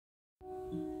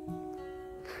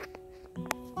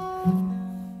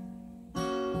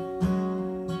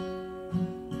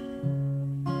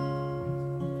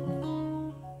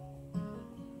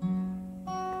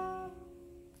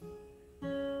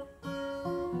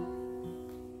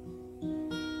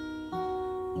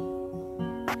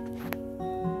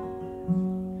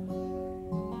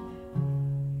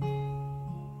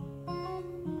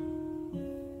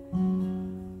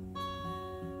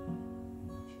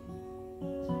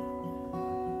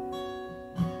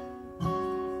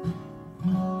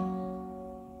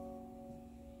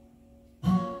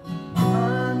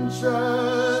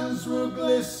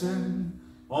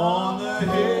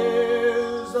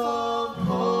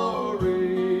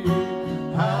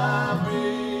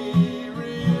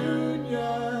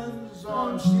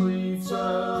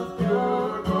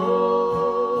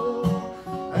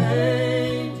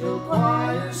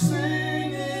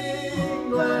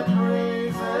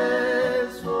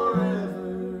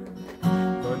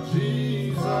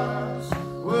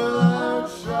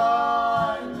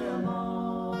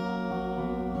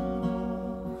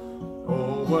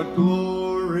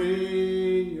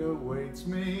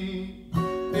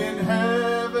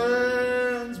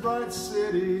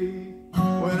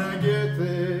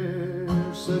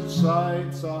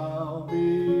sights I'll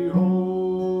behold.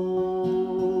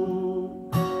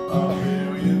 A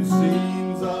million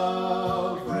scenes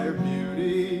of rare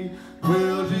beauty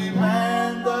will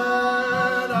demand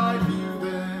that I view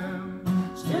them.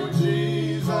 Still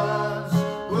Jesus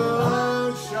will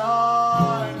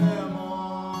outshine them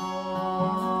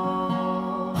all.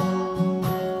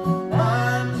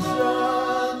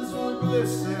 Mansions will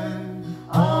glisten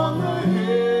on the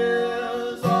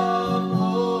hills of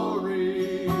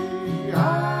glory.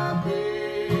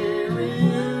 Happy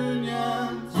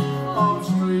reunions on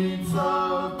streets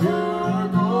of pure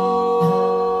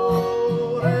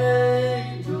gold.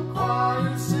 Angel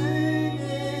choirs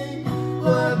singing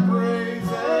glad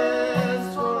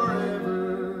praises forever.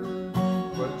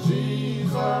 But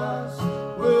Jesus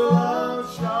will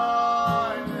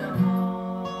outshine them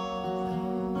all.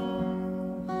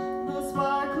 The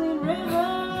sparkling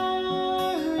river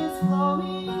is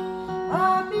flowing,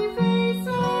 happy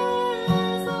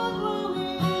faces are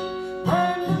glowing,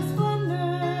 and the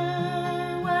splendor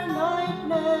where night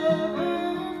never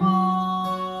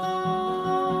falls.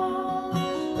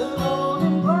 The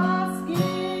golden glass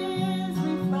gives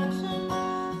reflection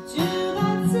to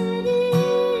that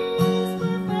city's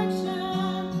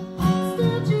perfection.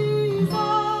 Still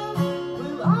Jesus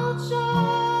will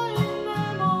outshine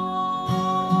them all.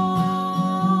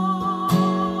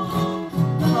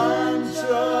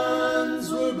 Mansions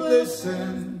will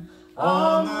glisten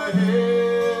on the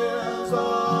hills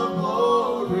of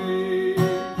glory.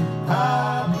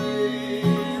 Happy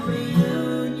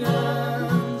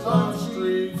reunions on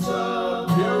streets of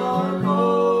pure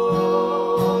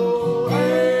gold.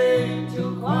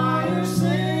 Angel choirs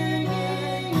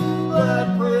singing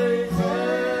glad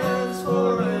praises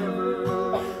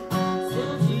forever.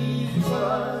 Still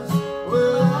Jesus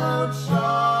will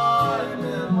outshine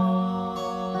them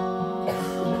all.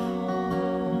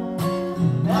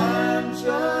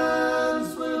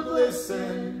 Mansions will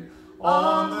glisten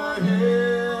on the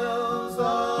hills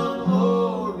of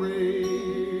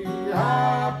glory.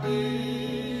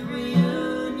 Happy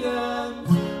reunions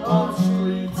on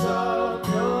streets of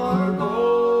pure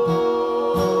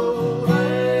gold.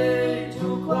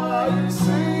 Angel choirs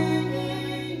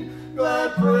singing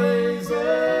glad praises